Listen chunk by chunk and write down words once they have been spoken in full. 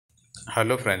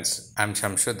Hello friends, I'm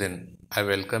Shamshuddin. I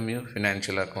welcome you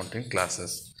financial accounting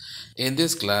classes. In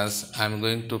this class, I'm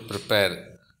going to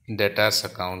prepare debtors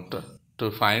account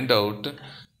to find out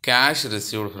cash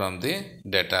received from the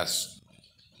debtors.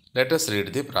 Let us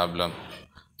read the problem.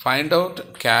 Find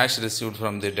out cash received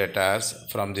from the debtors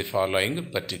from the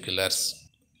following particulars.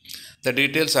 The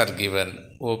details are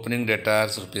given. Opening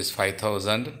debtors rupees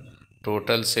 5,000,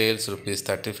 total sales rupees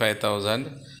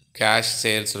 35,000, cash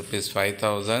sales rupees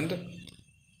 5,000,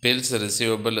 bills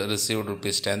receivable received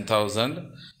rupees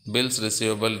 10,000, bills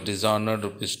receivable dishonored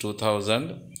rupees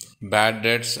 2,000, bad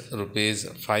debts rupees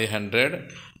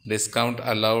 500, discount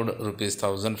allowed rupees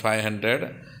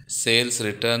 1,500, sales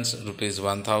returns rupees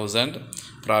 1,000,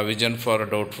 provision for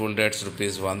doubtful debts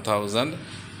rupees 1,000,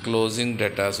 closing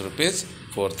debtors rupees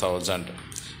 4,000.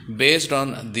 Based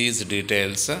on these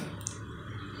details,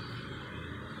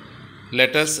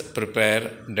 let us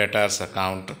prepare debtors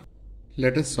account.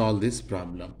 Let us solve this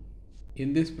problem.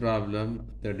 In this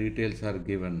problem, the details are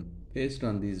given. Based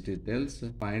on these details,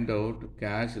 find out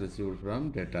cash received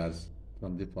from debtors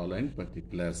from the following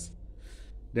particulars.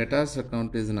 Debtors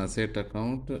account is an asset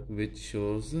account which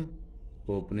shows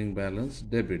opening balance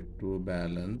debit to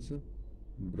balance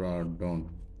brought down.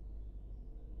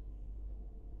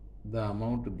 The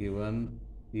amount given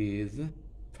is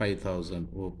 5,000.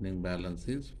 Opening balance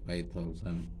is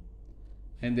 5,000.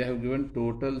 And they have given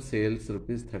total sales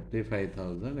rupees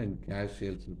 35,000 and cash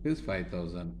sales rupees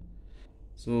 5,000.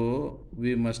 So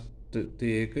we must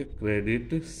take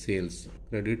credit sales.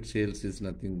 Credit sales is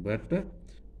nothing but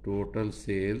total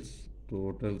sales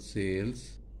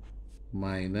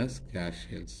minus cash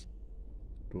sales.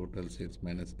 Total sales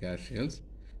minus cash sales.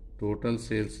 Total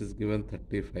sales is given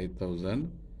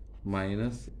 35,000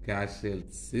 minus cash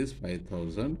sales is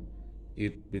 5,000.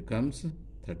 It becomes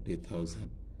 30,000.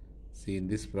 See, in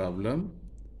this problem,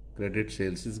 credit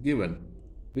sales is given.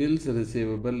 Bills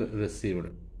receivable received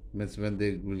means when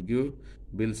they will give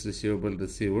bills receivable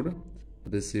received,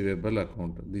 receivable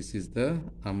account. This is the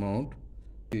amount.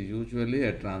 Usually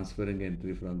a transferring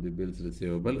entry from the bills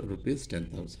receivable rupees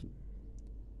 10,000.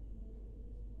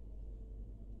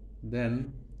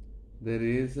 Then there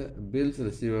is bills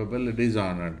receivable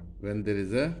dishonored. When there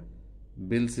is a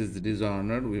bills is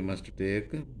dishonored, we must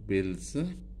take bills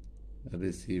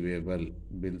receivable.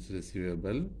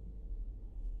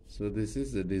 So this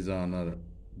is the dishonored.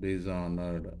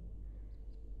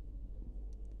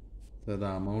 So the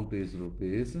amount is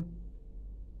rupees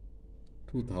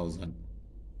 2,000.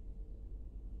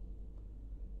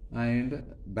 And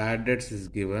bad debts is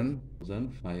given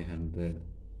 1,500.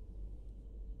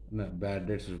 No, bad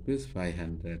debts rupees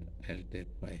 500. I'll take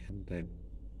 500.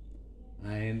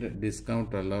 And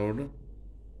discount allowed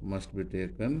must be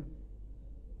taken.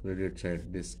 Credit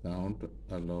side, discount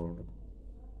allowed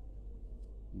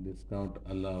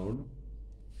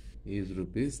is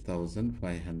rupees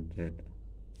 1,500.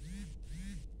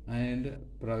 And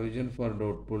provision for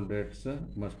doubtful debts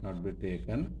must not be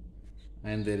taken.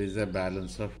 And there is a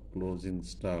balance of closing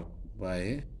stock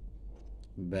by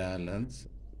balance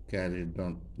carried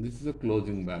down. This is a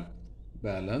closing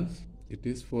balance. It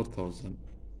is 4,000.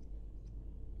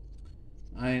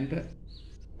 And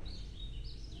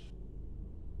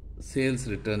sales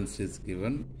returns is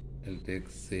given. I'll take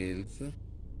sales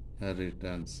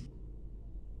returns.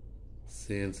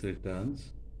 Sales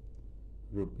returns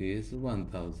rupees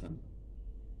 1,000.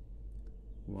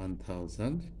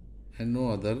 And no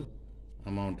other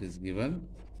amount is given.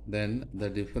 Then the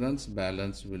difference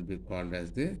balance will be called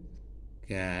as the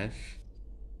cash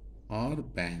or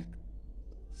bank.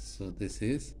 So this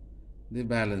is the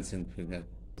balancing figure.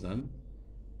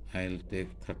 I'll take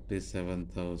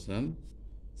 37,000.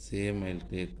 Same, I'll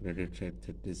take credit side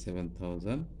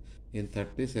 37,000. In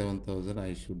 37,000,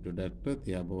 I should deduct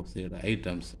the above said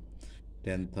items.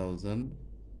 10,000,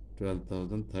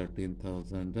 12,000,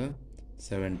 13,000,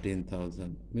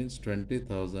 17,000. Means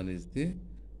 20,000 is the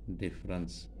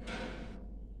difference.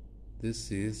 This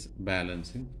is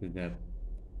balancing figure.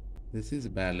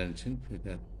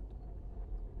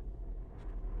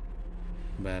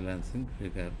 Balancing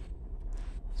figure.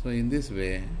 So in this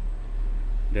way,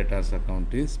 debtors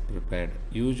account is prepared.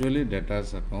 Usually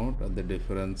debtors account, the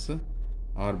difference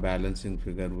or balancing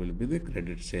figure will be the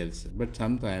credit sales. But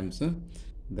sometimes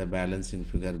the balancing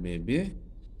figure may be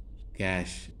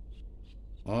cash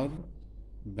or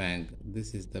bank.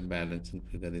 This is the balancing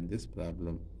figure in this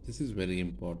problem. This is very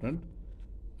important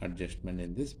adjustment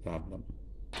in this problem.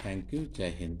 Thank you.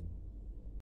 Jai Hind.